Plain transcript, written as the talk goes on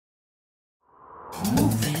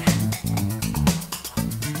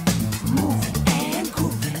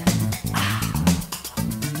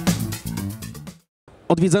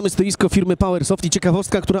Odwiedzamy stoisko firmy Powersoft i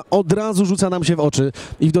ciekawostka, która od razu rzuca nam się w oczy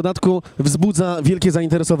i w dodatku wzbudza wielkie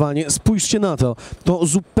zainteresowanie. Spójrzcie na to. To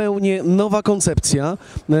zupełnie nowa koncepcja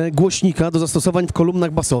głośnika do zastosowań w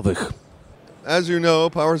kolumnach basowych. As you know,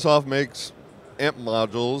 Powersoft makes amp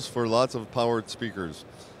modules for lots of powered speakers.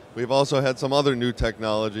 We've also had some other new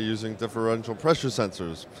technology using differential pressure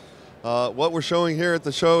sensors. What we're showing here at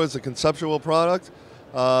the show is a conceptual product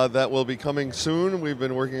that will be coming soon. We've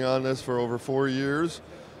been working on this for over 4 years.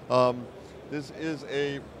 This is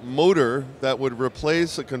a motor that would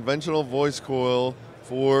replace a conventional voice coil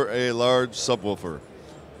for a large subwoofer.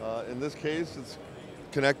 In this case, it's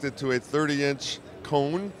connected to a 30-inch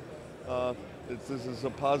cone. This is a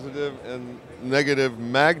positive and negative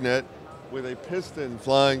magnet with a piston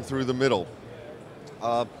flying through the middle.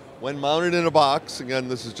 When mounted in a box, again,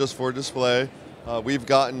 this is just for display, we've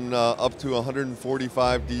gotten up to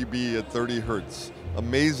 145 dB at 30 hertz.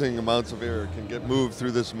 Amazing amounts of air can get moved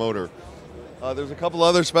through this motor. There's a couple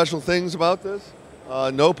other special things about this.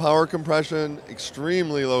 No power compression,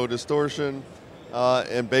 extremely low distortion,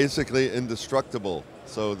 and basically indestructible.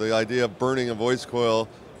 So the idea of burning a voice coil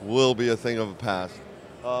will be a thing of the past.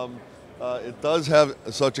 It does have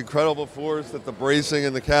such incredible force that the bracing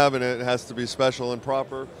in the cabinet has to be special and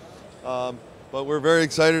proper. But we're very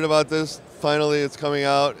excited about this. Finally, it's coming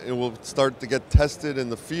out and will start to get tested in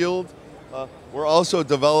the field. We're also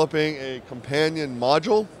developing a companion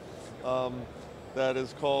module that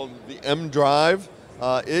is called the M-Drive.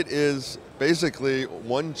 It is basically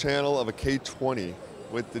one channel of a K20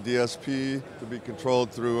 with the DSP to be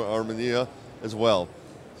controlled through Harmonia as well.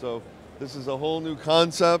 So this is a whole new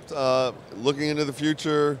concept, looking into the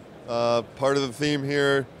future. Part of the theme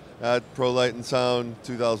here at Prolight Sound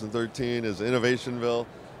 2013 is Innovationville.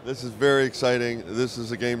 This is very exciting. This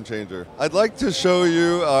is a game changer. I'd like to show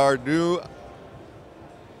you our new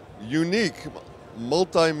unique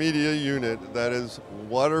multimedia unit that is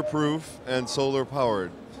waterproof and solar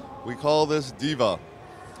powered. We call this Deva.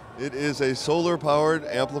 It is a solar powered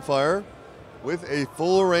amplifier with a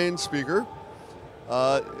full range speaker.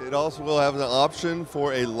 It also will have an option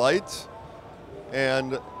for a light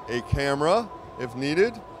and a camera if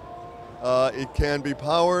needed. It can be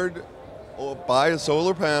powered by a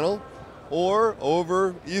solar panel or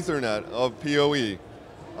over Ethernet of PoE.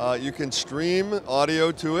 You can stream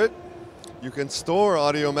audio to it. You can store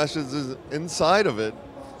audio messages inside of it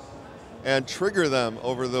and trigger them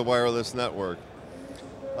over the wireless network.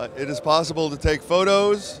 It is possible to take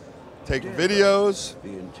photos, take videos.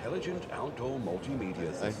 The intelligent outdoor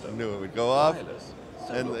multimedia system. I knew it would go off.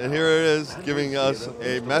 And here it is giving us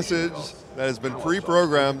a message that has been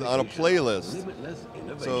pre-programmed on a playlist.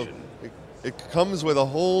 So it comes with a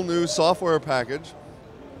whole new software package,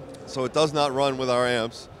 so it does not run with our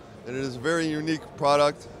amps. And it is a very unique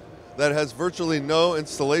product that has virtually no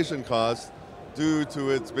installation cost due to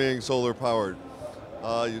its being solar powered.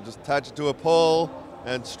 You just attach it to a pole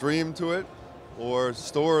and stream to it, or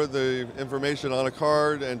store the information on a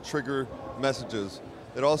card and trigger messages.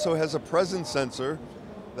 It also has a presence sensor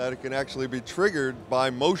that it can actually be triggered by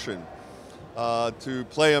motion to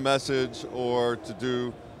play a message or to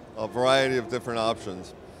do a variety of different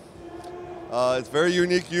options. It's a very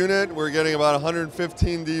unique unit. We're getting about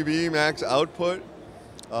 115 dB max output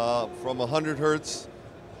from 100 hertz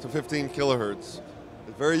to 15 kilohertz. It's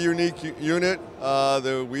a very unique unit.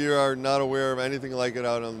 We are not aware of anything like it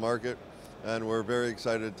out on the market, and we're very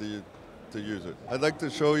excited to use it. I'd like to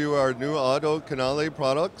show you our new Ottocanali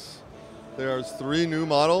products. There's 3 new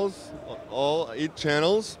models, all 8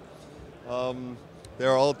 channels.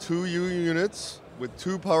 They're all 2U units with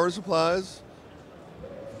 2 power supplies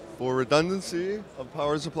for redundancy of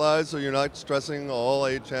power supplies, so you're not stressing all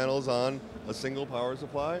 8 channels on a single power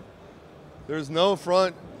supply. There's no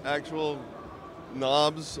front actual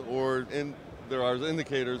knobs there are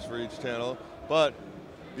indicators for each channel, but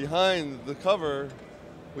behind the cover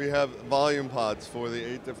we have volume pots for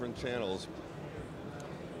the 8 different channels.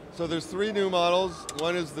 So there's 3 new models.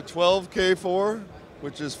 One is the 12K4,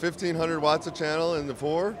 which is 1500 watts a channel in the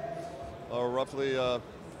 4, or roughly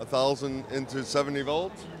 1000 into 70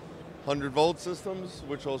 volts, 100 volt systems,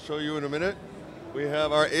 which I'll show you in a minute. We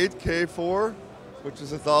have our 8K4, which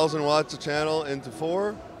is 1000 watts a channel into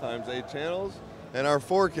 4 times 8 channels, and our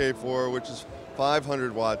 4K4, which is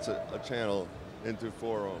 500 watts a channel into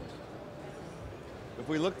 4 ohms. If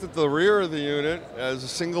we looked at the rear of the unit as a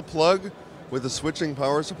single plug with a switching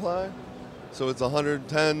power supply, so it's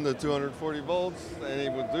 110 to 240 volts, any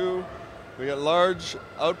would do. We got large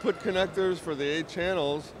output connectors for the 8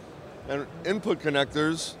 channels, and input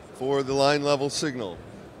connectors for the line level signal.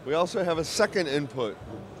 We also have a second input,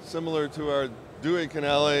 similar to our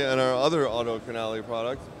Canali and our other Ottocanali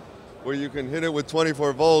product, where you can hit it with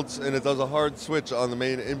 24 volts and it does a hard switch on the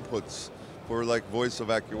main inputs for like voice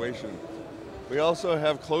evacuation. We also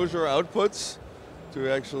have closure outputs to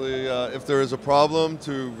actually, if there is a problem,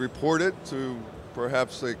 to report it to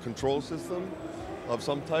perhaps a control system of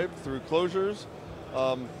some type through closures.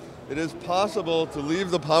 It is possible to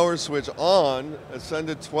leave the power switch on, send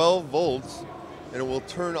it 12 volts, and it will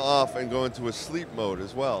turn off and go into a sleep mode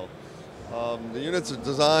as well. The units are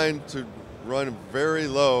designed to run very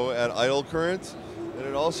low at idle current, and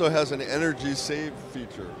it also has an energy save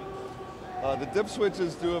feature. The dip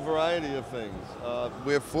switches do a variety of things.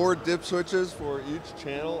 We have 4 dip switches for each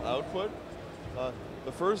channel output.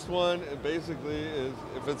 The first one basically is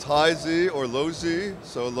if it's high Z or low Z,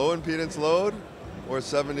 so low impedance load, or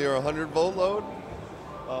 70 or 100 volt load.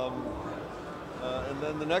 And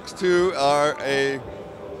then the next 2 are a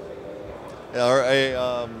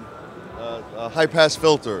high pass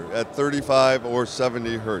filter at 35 or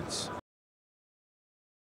 70 hertz.